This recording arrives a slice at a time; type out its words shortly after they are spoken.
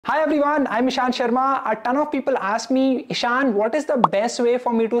Hi everyone, I'm Ishan Sharma. A ton of people ask me, Ishan, what is the best way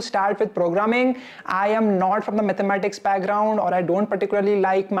for me to start with programming? I am not from the mathematics background or I don't particularly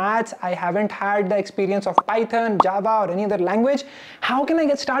like maths. I haven't had the experience of Python, Java or any other language. How can I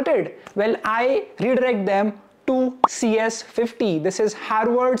get started? Well, I redirect them to CS50. This is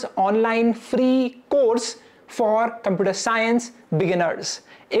Harvard's online free course for computer science beginners.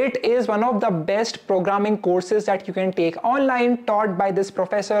 It is one of the best programming courses that you can take online, taught by this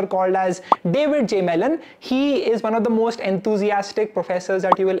professor called as J Malan. He is one of the most enthusiastic professors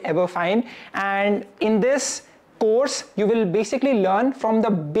that you will ever find. And in this course, you will basically learn from the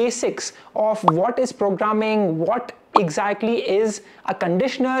basics of what is programming, what exactly is a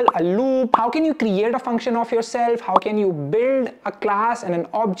conditional, a loop, how can you create a function of yourself, how can you build a class and an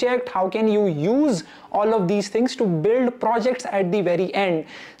object, how can you use all of these things to build projects at the very end.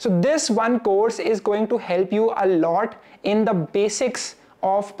 So this one course is going to help you a lot in the basics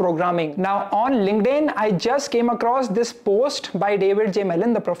of programming. Now on LinkedIn, I just came across this post by J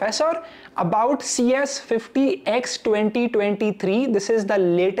Malan, the professor, about CS50 X 2023. This is the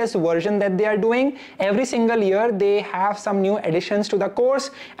latest version that they are doing. Every single year they have some new additions to the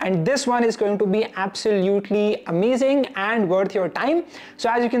course, and this one is going to be absolutely amazing and worth your time. So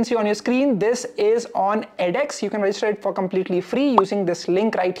as you can see on your screen, this is on edX. You can register it for completely free using this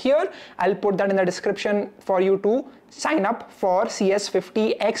link right here. I'll put that in the description for you to sign up for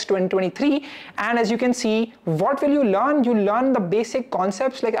CS50 X 2023. And as you can see, what will you learn? You learn the basic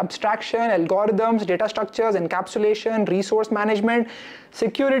concepts like abstraction, algorithms, data structures, encapsulation, resource management,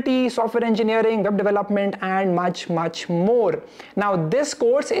 security, software engineering, web development, and much more. Now this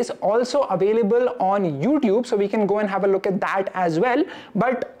course is also available on YouTube, so we can go and have a look at that as well.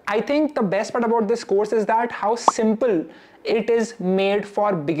 But I think the best part about this course is that how simple it is made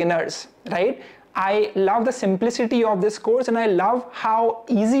for beginners, right? I love the simplicity of this course, and I love how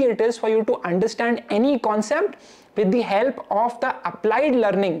easy it is for you to understand any concept with the help of the applied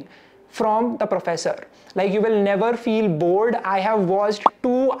learning from the professor. Like, you will never feel bored. I have watched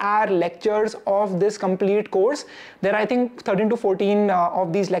 2-hour lectures of this complete course. There are, I think, 13 to 14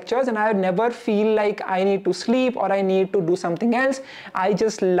 of these lectures, and I never feel like I need to sleep or I need to do something else. I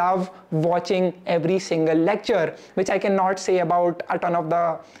just love watching every single lecture, which I cannot say about a ton of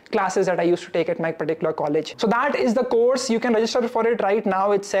the classes that I used to take at my particular college. So that is the course. You can register for it right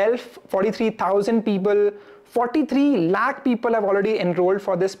now itself. 43,000 people, 43 lakh people have already enrolled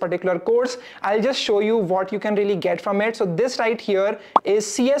for this particular course. I'll just show you what you can really get from it. So this right here is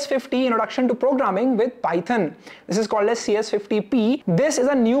CS50 Introduction to Programming with Python. This is called as CS50P. This is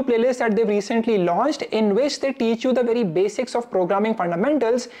a new playlist that they've recently launched, in which they teach you the very basics of programming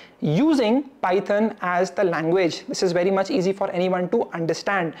fundamentals using Python as the language. This is very much easy for anyone to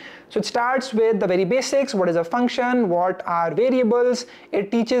understand. So it starts with the very basics. What is a function? What are variables? It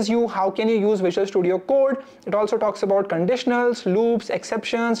teaches you how can you use Visual Studio Code. It also talks about conditionals, loops,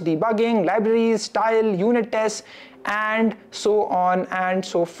 exceptions, debugging, libraries, style, unit tests, and so on and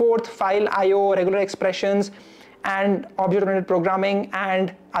so forth, file IO, regular expressions, and object-oriented programming,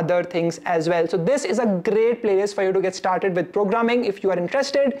 and other things as well. So this is a great playlist for you to get started with programming. If you are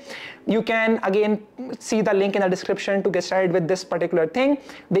interested, you can again see the link in the description to get started with this particular thing.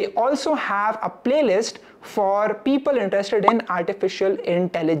 They also have a playlist for people interested in artificial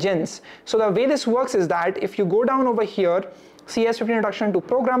intelligence. So the way this works is that if you go down over here, CS50 Introduction to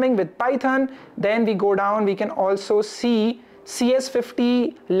Programming with Python, then we go down, we can also see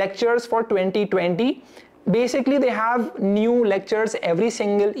CS50 lectures for 2020. Basically, they have new lectures every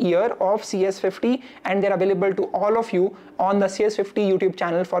single year of CS50, and they're available to all of you on the CS50 YouTube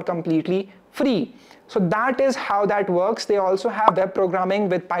channel for completely free. So that is how that works. They also have web programming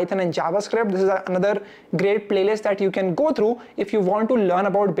with Python and JavaScript. This is another great playlist that you can go through if you want to learn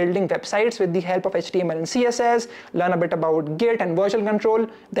about building websites with the help of HTML and CSS, learn a bit about Git and version control,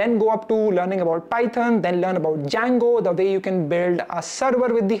 then go up to learning about Python, then learn about Django, the way you can build a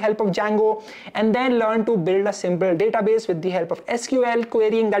server with the help of Django, and then learn to build a simple database with the help of SQL,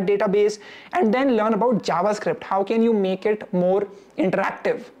 querying that database, and then learn about JavaScript. How can you make it more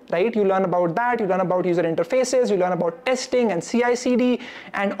interactive? Right? You learn about that, you learn about user interfaces, you learn about testing and CI/CD,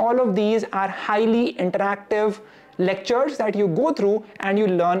 and all of these are highly interactive lectures that you go through and you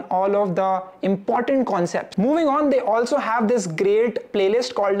learn all of the important concepts. Moving on, they also have this great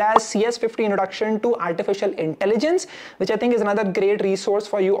playlist called as CS50 Introduction to Artificial Intelligence, which I think is another great resource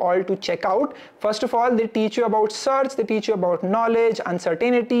for you all to check out. First of all, they teach you about search, they teach you about knowledge,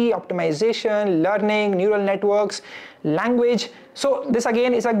 uncertainty, optimization, learning, neural networks, language. So this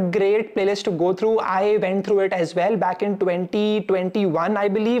again is a great playlist to go through. I went through it as well back in 2021, I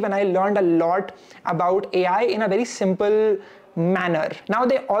believe, and I learned a lot about AI in a very simple manner. Now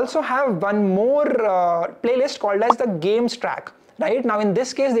they also have one more playlist called as the games track. Right now, in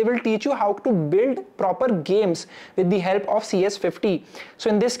this case, they will teach you how to build proper games with the help of CS50. So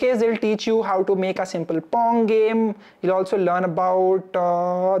in this case, they'll teach you how to make a simple Pong game. You'll also learn about,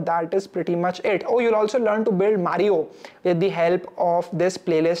 that is pretty much it. Oh, you'll also learn to build Mario with the help of this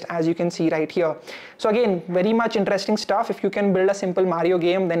playlist, as you can see right here. So again, very much interesting stuff. If you can build a simple Mario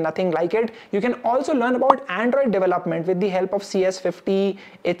game, then nothing like it. You can also learn about Android development with the help of CS50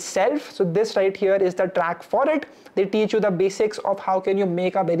 itself. So this right here is the track for it. They teach you the basics of how can you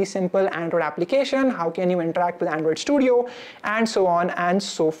make a very simple Android application, how can you interact with Android Studio, and so on and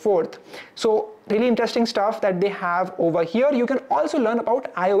so forth. So really interesting stuff that they have over here. You can also learn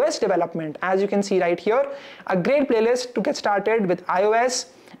about iOS development, as you can see right here. A great playlist to get started with iOS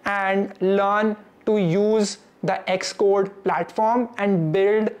and learn to use the Xcode platform and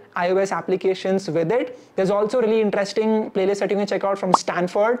build iOS applications with it. There's also really interesting playlist that you can check out from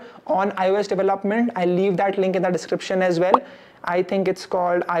Stanford on iOS development. I'll leave that link in the description as well. I think it's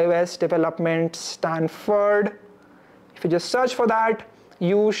called iOS Development Stanford. If you just search for that,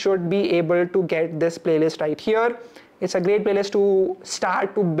 you should be able to get this playlist right here. It's a great playlist to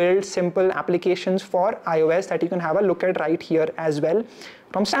start to build simple applications for iOS that you can have a look at right here as well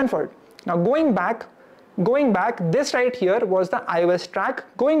from Stanford. Now going back, this right here was the iOS track.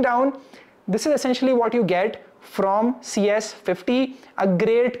 Going down, this is essentially what you get from CS50, a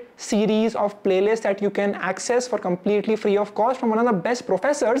great series of playlists that you can access for completely free of cost from one of the best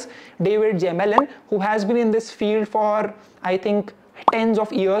professors, J Malan, who has been in this field for, I think, tens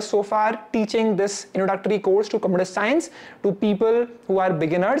of years so far, teaching this introductory course to computer science to people who are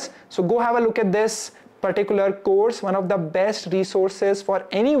beginners. So go have a look at this particular course, one of the best resources for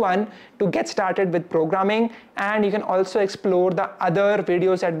anyone to get started with programming. And you can also explore the other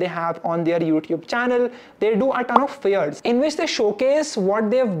videos that they have on their YouTube channel. They do a ton of fairs in which they showcase what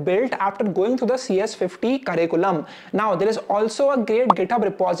they've built after going through the CS50 curriculum. Now there is also a great GitHub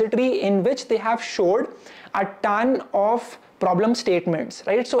repository in which they have showed a ton of problem statements,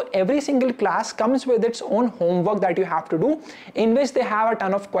 right? So every single class comes with its own homework that you have to do, in which they have a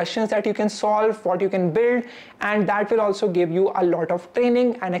ton of questions that you can solve, what you can build, and that will also give you a lot of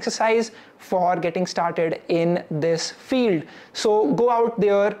training and exercise for getting started in this field. So go out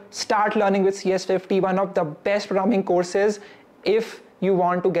there, start learning with CS50, one of the best programming courses if you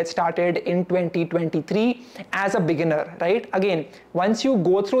want to get started in 2023 as a beginner, right? Again, once you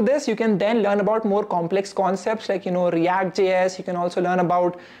go through this, you can then learn about more complex concepts like, React.js. You can also learn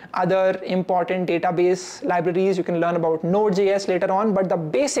about other important database libraries. You can learn about Node.js later on, but the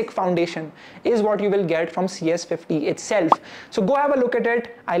basic foundation is what you will get from CS50 itself. So go have a look at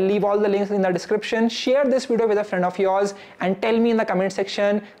it. I'll leave all the links in the description. Share this video with a friend of yours and tell me in the comment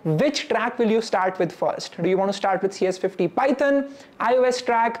section, which track will you start with first? Do you want to start with CS50 Python, iOS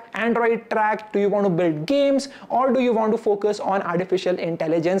track, Android track? Do you want to build games, or do you want to focus on artificial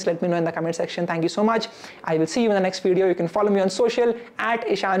intelligence? Let me know in the comment section. Thank you so much. I will see you in the next video. You can follow me on social at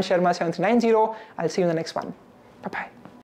Ishan Sharma 7390. I'll see you in the next one. Bye-bye.